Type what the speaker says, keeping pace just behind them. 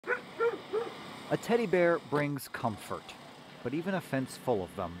A teddy bear brings comfort, but even a fence full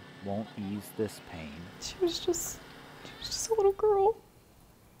of them won't ease this pain. She was just a little girl.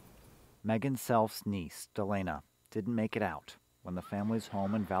 Megan Self's niece, Delana, didn't make it out when the family's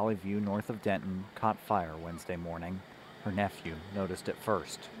home in Valley View north of Denton caught fire Wednesday morning. Her nephew noticed it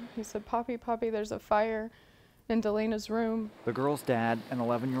first. He said, "Poppy, Poppy, there's a fire in Delana's room." The girl's dad and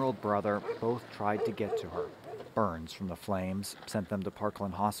 11-year-old brother both tried to get to her. Burns from the flames sent them to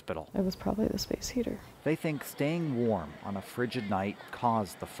Parkland Hospital. It was probably the space heater. They think staying warm on a frigid night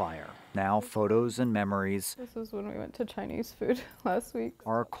caused the fire. Now photos and memories. This was when we went to Chinese food last week.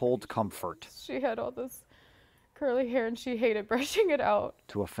 Are a cold comfort. She had all this curly hair and she hated brushing it out.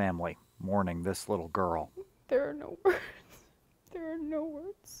 To a family mourning this little girl. There are no words. There are no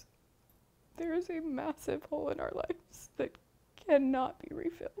words. There is a massive hole in our lives that cannot be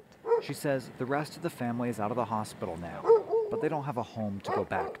refilled. She says the rest of the family is out of the hospital now, but they don't have a home to go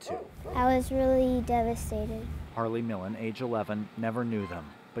back to. I was really devastated. Harley Millen, age 11, never knew them,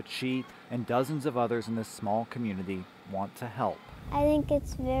 but she and dozens of others in this small community want to help. I think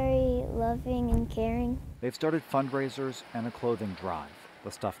it's very loving and caring. They've started fundraisers and a clothing drive.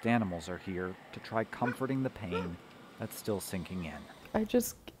 The stuffed animals are here to try comforting the pain that's still sinking in. I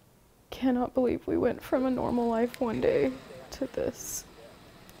just cannot believe we went from a normal life one day to this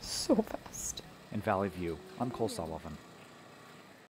so fast. In Valley View, I'm Cole Sullivan.